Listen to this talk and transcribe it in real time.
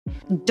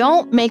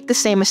Don't make the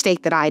same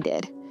mistake that I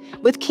did.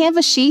 With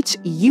Canva Sheets,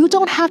 you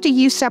don't have to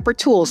use separate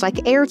tools like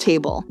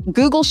Airtable,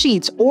 Google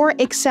Sheets, or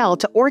Excel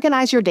to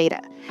organize your data.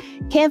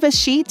 Canva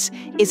Sheets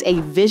is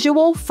a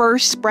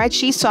visual-first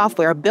spreadsheet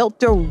software built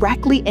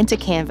directly into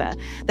Canva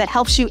that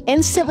helps you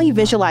instantly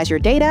visualize your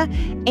data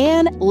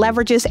and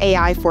leverages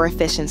AI for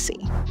efficiency.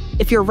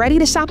 If you're ready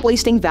to stop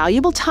wasting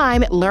valuable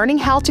time learning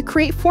how to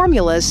create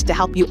formulas to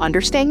help you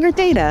understand your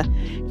data,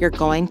 you're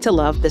going to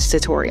love this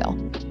tutorial.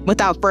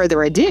 Without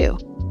further ado,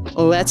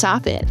 let's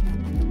hop in.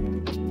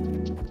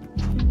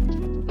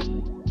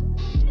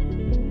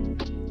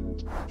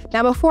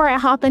 Now, before I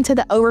hop into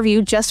the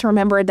overview, just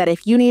remember that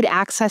if you need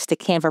access to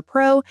Canva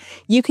Pro,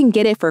 you can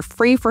get it for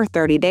free for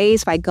 30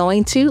 days by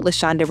going to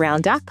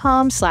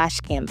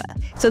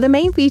lashondabrown.com/Canva. So the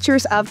main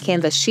features of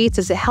Canva Sheets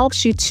is it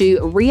helps you to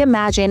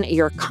reimagine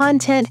your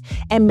content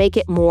and make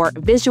it more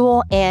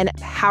visual and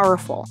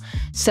powerful.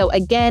 So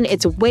again,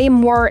 it's way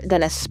more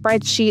than a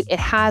spreadsheet. It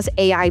has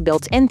AI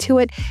built into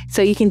it,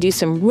 so you can do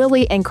some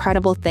really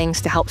incredible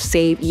things to help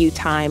save you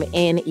time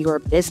in your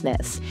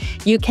business.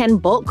 You can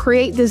bulk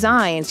create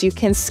designs. You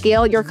can scale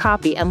your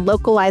copy and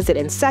localize it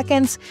in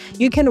seconds.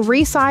 You can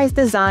resize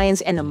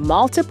designs in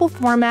multiple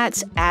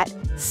formats at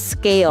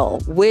scale,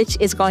 which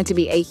is going to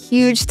be a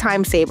huge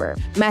time saver.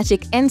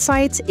 Magic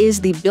Insights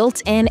is the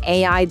built-in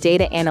AI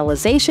data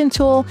analyzation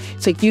tool,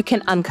 so you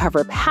can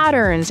uncover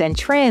patterns and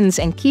trends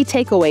and key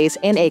takeaways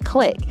in a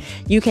click.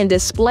 You can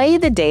display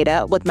the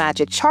data with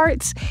Magic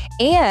Charts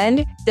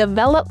and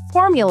develop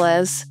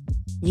formulas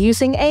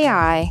using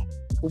AI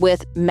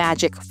with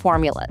magic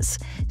formulas.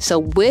 So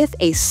with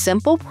a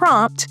simple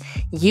prompt,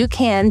 you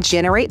can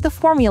generate the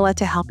formula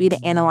to help you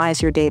to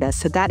analyze your data.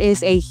 So that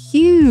is a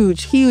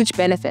huge, huge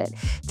benefit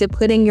to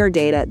putting your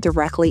data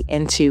directly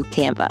into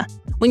Canva.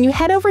 When you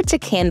head over to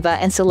Canva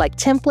and select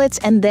templates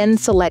and then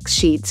select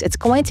sheets, it's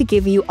going to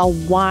give you a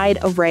wide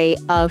array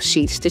of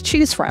sheets to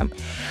choose from.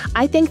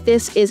 I think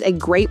this is a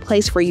great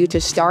place for you to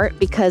start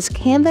because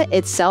Canva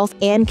itself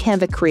and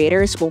Canva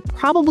creators will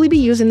probably be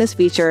using this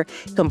feature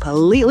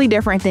completely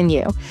different than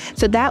you.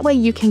 So that way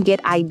you can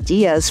get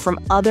ideas from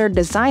other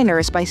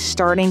designers by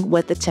starting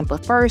with the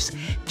template first,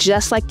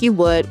 just like you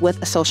would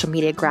with a social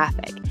media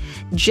graphic.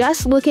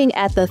 Just looking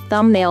at the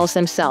thumbnails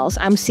themselves,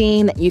 I'm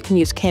seeing that you can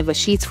use Canva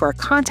Sheets for a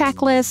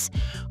contact list,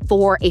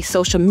 for a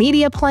social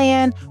media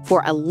plan,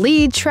 for a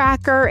lead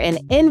tracker, an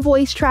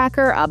invoice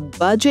tracker, a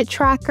budget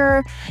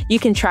tracker. You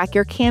can track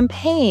your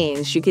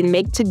campaigns. You can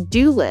make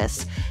to-do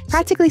lists.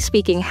 Practically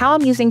speaking, how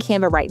I'm using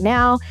Canva right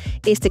now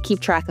is to keep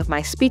track of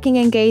my speaking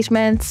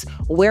engagements,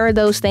 where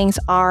those things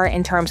are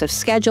in terms of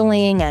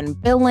scheduling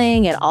and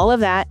billing and all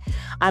of that.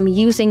 I'm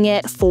using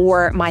it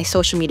for my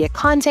social media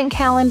content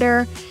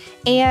calendar,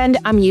 and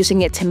I'm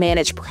using it to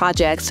manage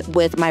projects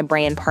with my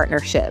brand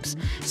partnerships.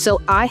 So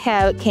I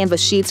have Canva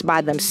Sheets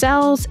by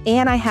themselves,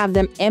 and I have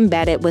them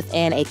embedded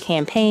within a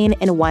campaign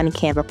in one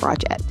Canva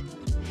project.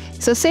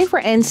 So say for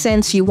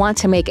instance, you want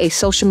to make a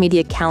social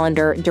media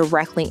calendar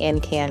directly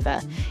in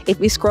Canva. If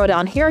we scroll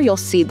down here, you'll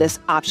see this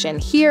option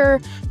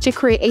here to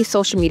create a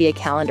social media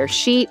calendar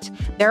sheet.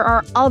 There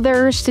are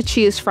others to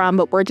choose from,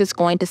 but we're just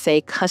going to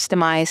say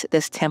customize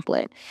this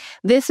template.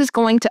 This is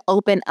going to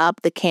open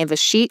up the Canva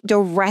sheet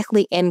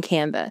directly in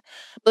Canva.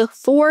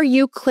 Before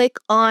you click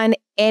on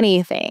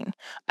anything,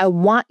 I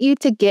want you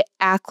to get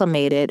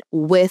acclimated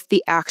with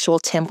the actual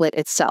template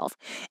itself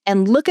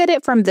and look at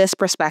it from this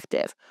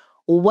perspective.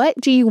 What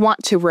do you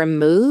want to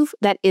remove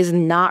that is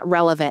not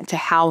relevant to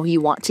how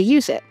you want to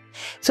use it?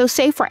 So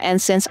say for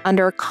instance,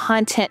 under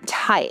content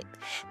type,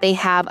 they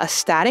have a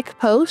static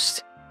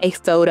post, a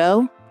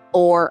photo,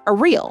 or a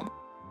reel.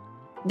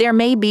 There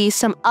may be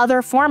some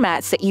other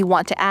formats that you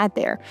want to add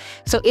there.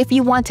 So if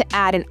you want to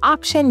add an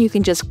option, you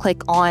can just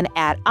click on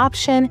Add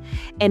Option,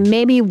 and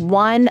maybe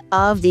one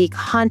of the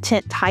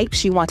content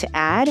types you want to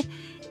add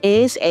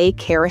is a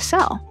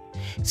carousel.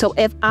 So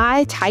if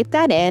I type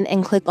that in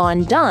and click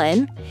on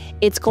Done,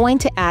 it's going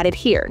to add it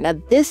here. Now,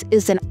 this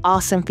is an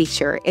awesome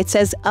feature. It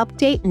says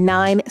update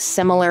 9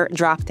 similar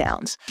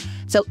dropdowns.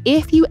 So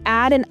if you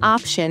add an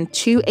option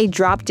to a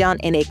dropdown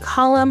in a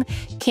column,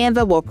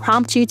 Canva will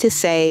prompt you to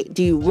say,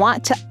 do you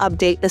want to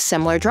update the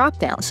similar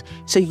dropdowns?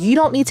 So you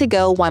don't need to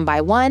go one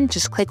by one,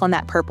 just click on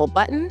that purple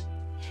button.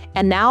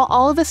 And now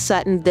all of a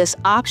sudden, this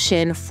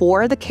option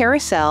for the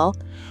carousel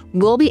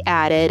will be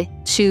added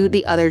to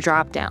the other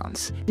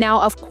dropdowns.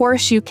 Now, of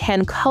course, you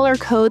can color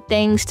code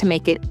things to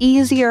make it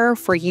easier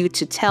for you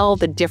to tell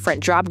the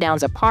different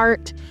dropdowns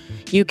apart.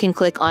 You can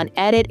click on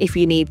Edit if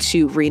you need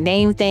to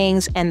rename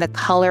things, and the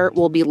color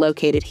will be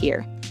located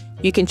here.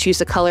 You can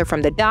choose a color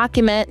from the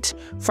document,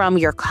 from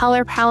your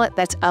color palette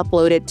that's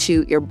uploaded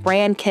to your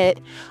brand kit,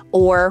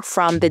 or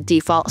from the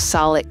default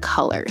solid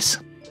colors.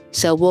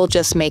 So we'll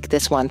just make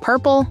this one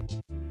purple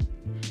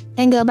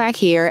and go back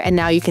here, and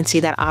now you can see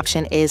that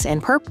option is in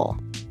purple.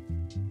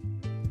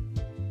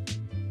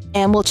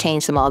 And we'll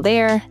change them all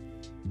there.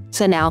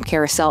 So now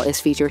carousel is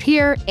featured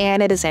here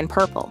and it is in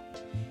purple.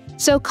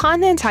 So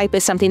content type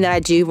is something that I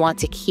do want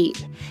to keep.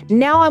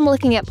 Now I'm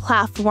looking at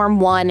platform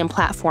 1 and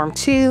platform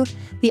 2.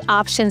 The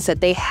options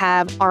that they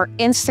have are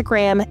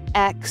Instagram,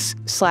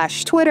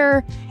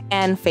 X/Twitter,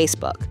 and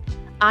Facebook.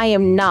 I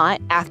am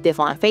not active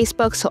on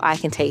Facebook, so I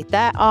can take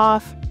that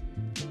off.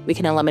 We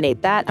can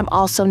eliminate that. I'm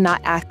also not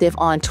active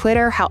on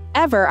Twitter.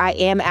 However, I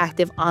am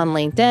active on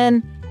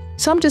LinkedIn,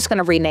 so I'm just going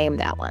to rename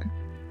that one.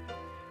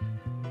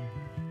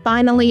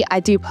 Finally, I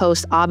do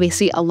post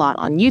obviously a lot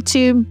on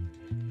YouTube,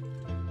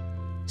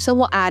 so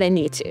we'll add in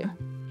YouTube.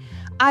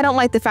 I don't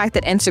like the fact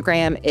that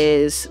Instagram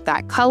is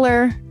that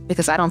color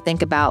because I don't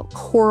think about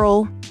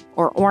coral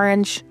or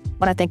orange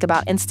when I think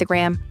about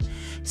Instagram.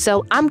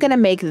 So I'm going to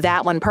make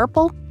that one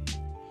purple,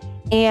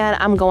 and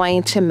I'm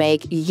going to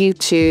make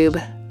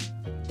YouTube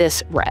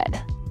this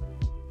red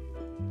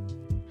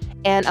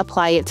and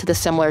apply it to the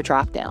similar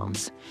drop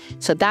downs.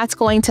 So that's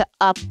going to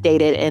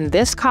update it in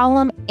this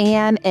column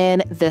and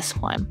in this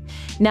one.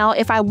 Now,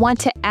 if I want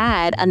to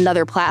add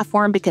another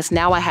platform, because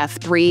now I have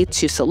 3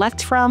 to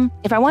select from,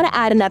 if I want to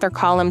add another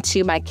column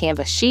to my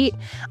Canva sheet,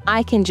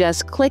 I can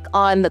just click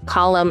on the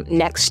column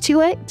next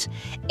to it,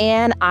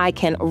 and I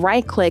can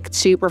right-click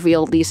to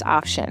reveal these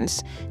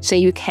options. So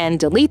you can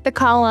delete the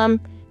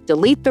column,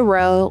 delete the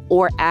row,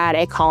 or add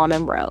a column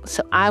and row.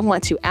 So I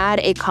want to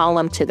add a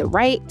column to the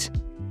right,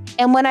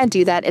 and when I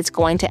do that, it's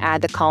going to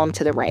add the column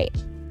to the right.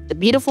 The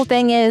beautiful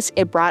thing is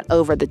it brought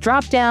over the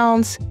drop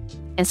downs,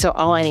 and so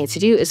all I need to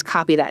do is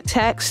copy that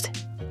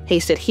text,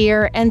 paste it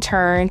here, and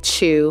turn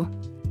 2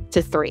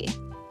 to 3.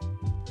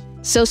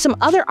 So some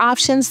other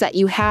options that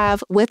you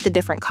have with the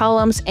different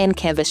columns in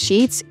Canva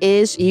Sheets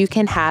is you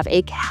can have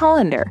a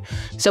calendar.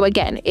 So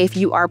again, if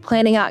you are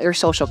planning out your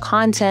social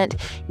content,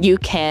 you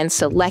can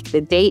select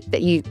the date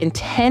that you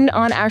intend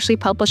on actually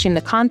publishing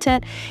the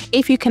content.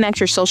 If you connect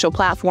your social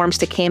platforms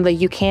to Canva,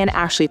 you can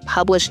actually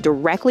publish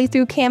directly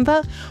through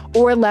Canva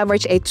or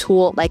leverage a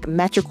tool like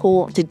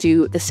Metricool to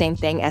do the same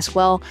thing as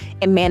well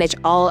and manage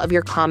all of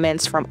your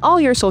comments from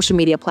all your social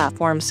media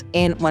platforms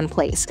in one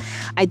place.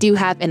 I do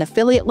have an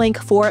affiliate link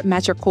for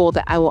Metricool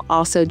that I will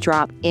also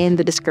drop in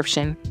the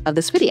description of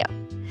this video.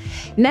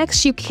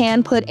 Next, you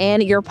can put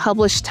in your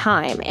published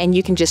time, and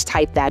you can just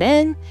type that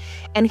in.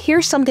 And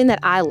here's something that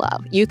I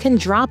love. You can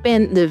drop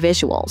in the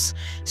visuals.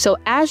 So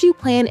as you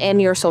plan in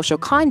your social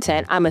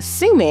content, I'm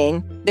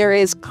assuming there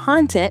is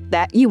content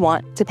that you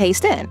want to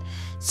paste in.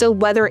 So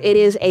whether it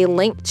is a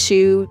link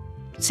to,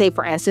 say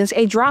for instance,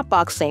 a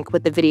Dropbox link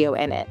with the video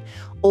in it,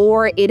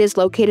 or it is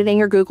located in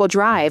your Google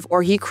Drive,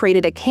 or you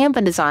created a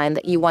Canva design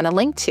that you want to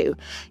link to,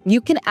 you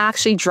can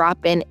actually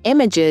drop in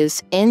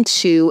images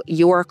into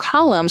your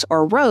columns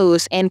or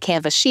rows in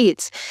Canva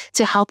Sheets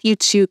to help you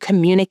to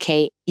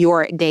communicate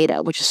your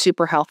data, which is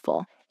super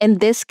helpful. In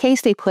this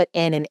case, they put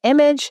in an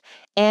image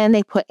and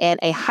they put in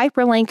a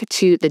hyperlink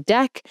to the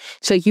deck,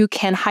 so you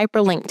can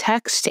hyperlink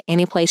text to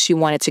any place you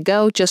want it to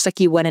go, just like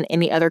you would in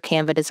any other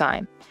Canva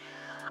design.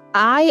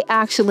 I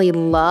actually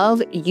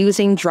love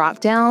using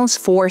drop-downs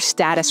for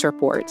status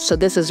reports. So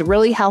this is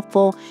really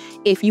helpful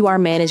if you are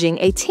managing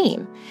a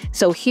team.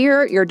 So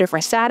here, your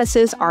different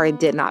statuses are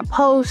did not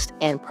post,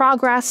 in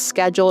progress,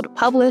 scheduled,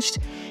 published.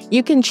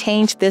 You can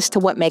change this to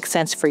what makes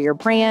sense for your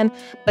brand.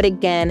 But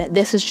again,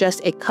 this is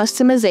just a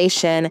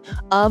customization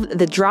of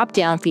the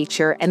drop-down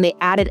feature, and they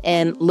added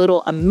in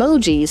little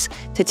emojis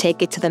to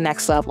take it to the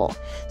next level.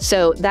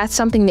 So that's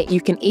something that you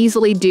can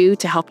easily do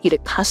to help you to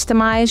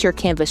customize your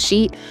Canva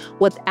sheet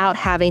without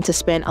having to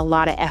spend a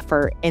lot of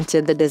effort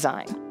into the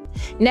design.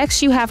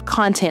 Next, you have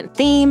content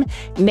theme.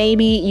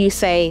 Maybe you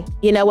say,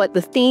 you know what,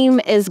 the theme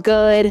is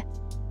good,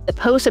 the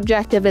post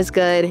objective is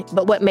good,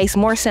 but what makes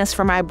more sense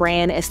for my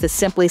brand is to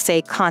simply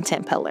say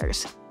content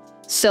pillars.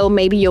 So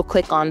maybe you'll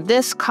click on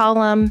this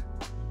column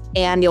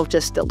and you'll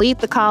just delete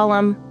the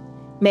column.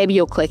 Maybe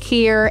you'll click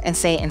here and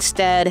say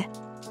instead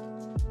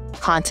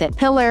content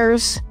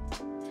pillars,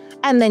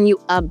 and then you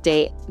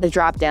update the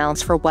drop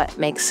downs for what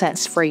makes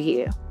sense for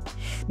you.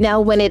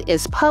 Now, when it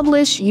is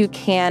published, you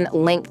can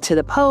link to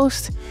the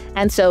post,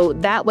 and so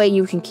that way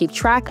you can keep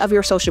track of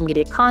your social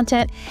media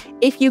content.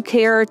 If you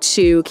care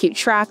to keep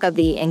track of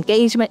the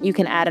engagement, you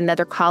can add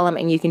another column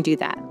and you can do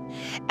that.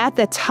 At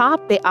the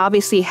top, they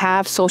obviously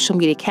have social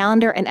media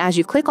calendar, and as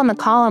you click on the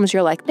columns,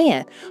 you're like,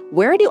 man,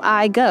 where do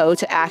I go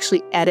to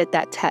actually edit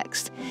that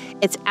text?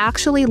 It's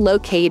actually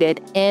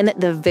located in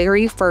the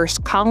very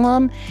first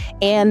column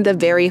and the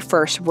very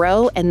first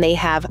row, and they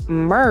have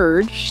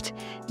merged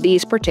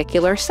these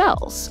particular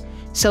cells.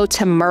 So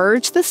to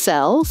merge the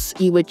cells,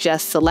 you would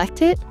just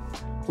select it,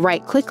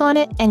 right-click on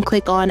it, and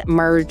click on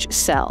Merge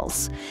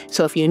Cells.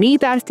 So if you need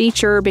that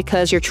feature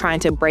because you're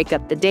trying to break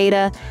up the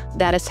data,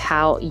 that is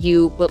how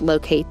you would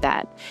locate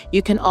that.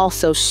 You can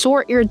also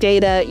sort your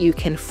data, you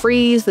can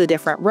freeze the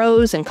different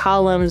rows and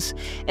columns,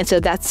 and so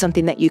that's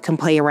something that you can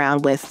play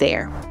around with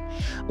there.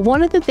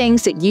 One of the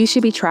things that you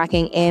should be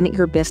tracking in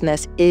your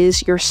business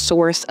is your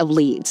source of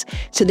leads,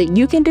 so that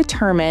you can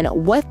determine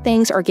what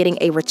things are getting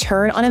a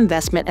return on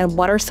investment and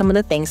what are some of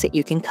the things that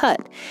you can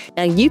cut.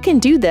 Now, you can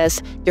do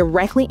this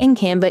directly in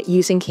Canva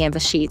using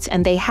Canva Sheets,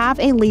 and they have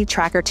a lead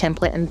tracker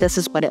template, and this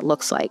is what it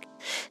looks like.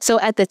 So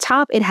at the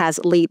top, it has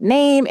lead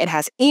name, it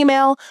has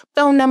email,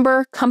 phone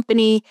number,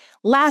 company,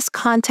 last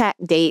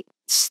contact date,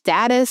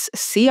 status,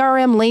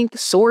 CRM link,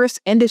 source,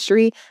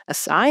 industry,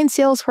 assigned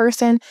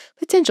salesperson,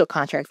 potential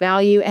contract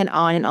value, and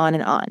on and on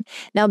and on.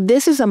 Now,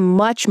 this is a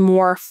much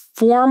more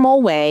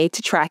formal way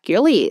to track your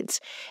leads.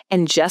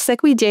 And just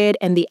like we did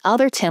in the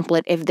other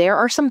template, if there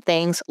are some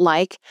things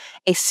like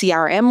a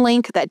CRM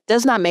link that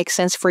does not make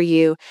sense for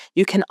you,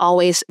 you can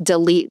always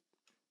delete,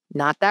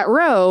 not that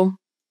row,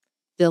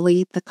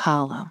 delete the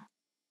column.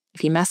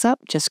 If you mess up,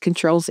 just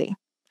Control-Z.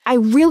 I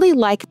really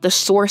like the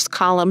source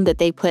column that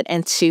they put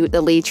into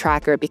the lead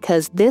tracker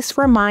because this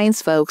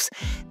reminds folks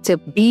to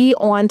be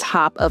on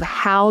top of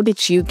how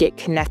did you get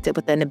connected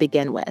with them to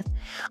begin with.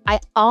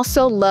 I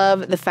also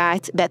love the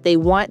fact that they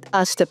want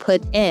us to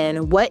put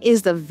in what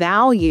is the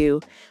value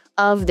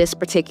of this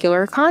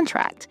particular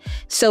contract.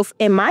 So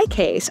in my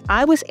case,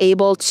 I was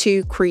able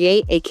to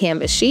create a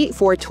Canva sheet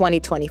for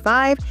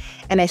 2025,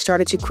 and I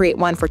started to create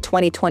one for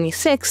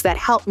 2026 that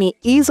helped me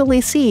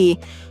easily see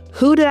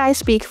who did I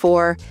speak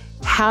for,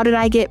 how did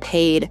I get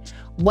paid,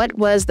 what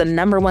was the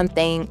number one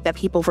thing that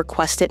people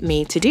requested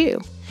me to do.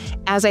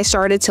 As I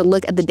started to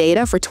look at the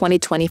data for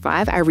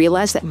 2025, I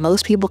realized that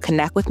most people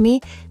connect with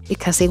me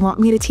because they want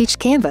me to teach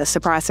Canva,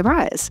 surprise,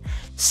 surprise.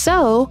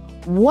 So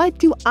what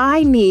do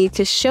I need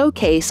to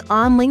showcase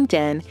on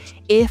LinkedIn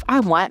if I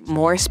want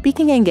more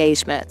speaking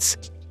engagements?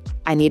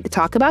 I need to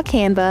talk about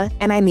Canva,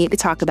 and I need to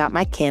talk about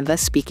my Canva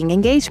speaking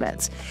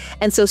engagements.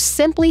 And so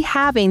simply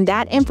having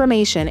that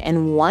information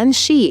in one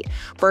sheet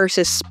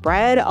versus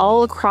spread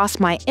all across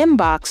my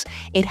inbox,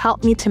 it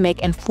helped me to make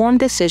informed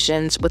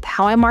decisions with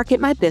how I market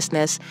my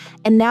business.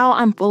 And now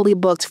I'm fully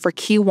booked for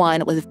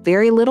Q1 with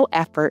very little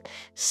effort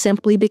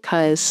simply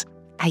because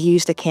I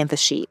used a Canva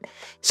sheet.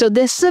 So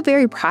this is a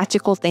very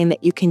practical thing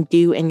that you can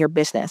do in your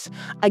business.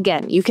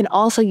 Again, you can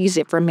also use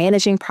it for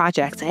managing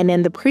projects. And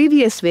in the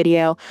previous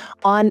video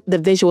on the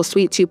Visual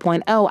Suite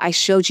 2.0, I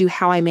showed you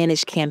how I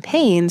manage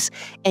campaigns,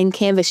 and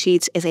Canva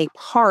Sheets is a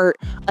part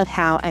of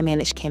how I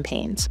manage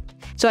campaigns.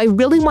 So I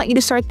really want you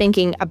to start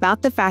thinking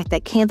about the fact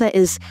that Canva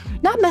is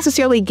not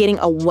necessarily getting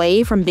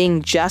away from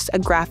being just a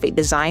graphic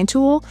design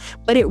tool,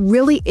 but it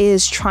really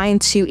is trying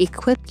to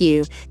equip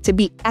you to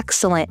be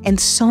excellent in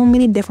so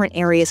many different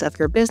areas of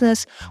your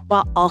business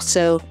while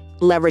also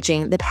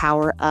leveraging the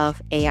power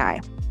of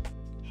AI.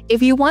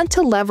 If you want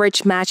to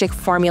leverage magic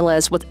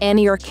formulas within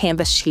your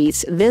Canva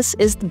sheets, this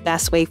is the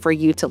best way for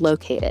you to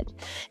locate it.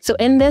 So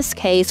in this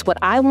case, what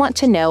I want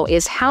to know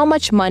is how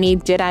much money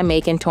did I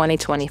make in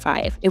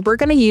 2025? If we're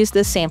going to use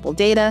this sample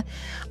data,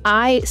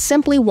 I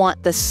simply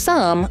want the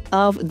sum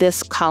of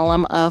this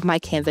column of my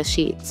Canva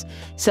sheets.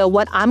 So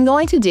what I'm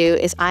going to do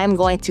is I'm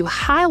going to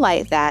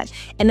highlight that,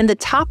 and in the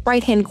top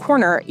right-hand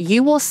corner,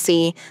 you will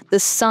see the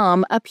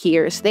sum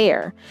appears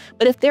there.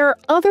 But if there are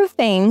other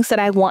things that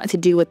I want to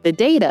do with the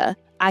data,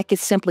 I could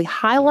simply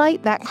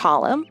highlight that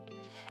column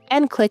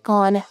and click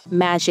on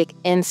Magic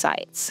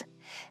Insights.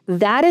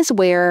 That is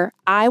where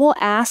I will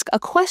ask a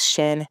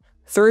question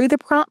through the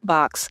prompt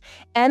box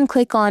and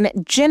click on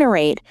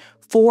Generate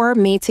for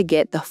me to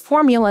get the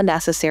formula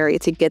necessary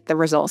to get the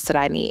results that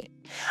I need.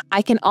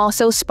 I can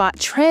also spot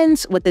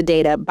trends with the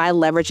data by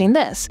leveraging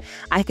this.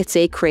 I could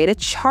say create a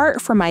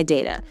chart for my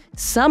data,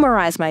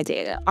 summarize my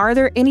data. Are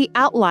there any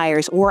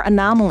outliers or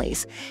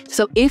anomalies?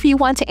 So if you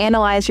want to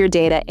analyze your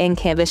data in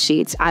Canva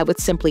Sheets, I would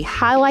simply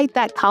highlight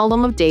that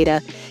column of data,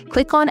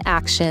 click on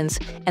Actions,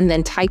 and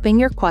then type in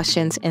your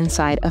questions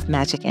inside of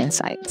Magic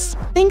Insights.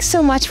 Thanks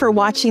so much for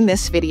watching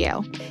this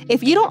video.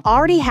 If you don't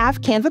already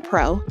have Canva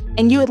Pro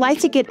and you would like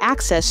to get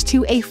access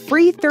to a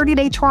free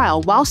 30-day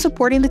trial while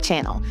supporting the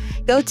channel,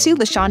 go to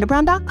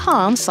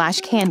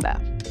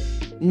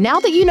lashondabrown.com/Canva. Now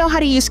that you know how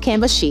to use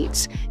Canva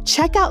Sheets,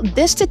 check out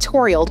this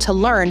tutorial to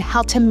learn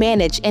how to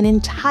manage an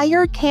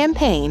entire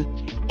campaign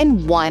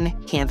in one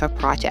Canva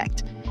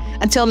project.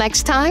 Until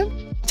next time,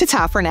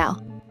 ta-ta for now.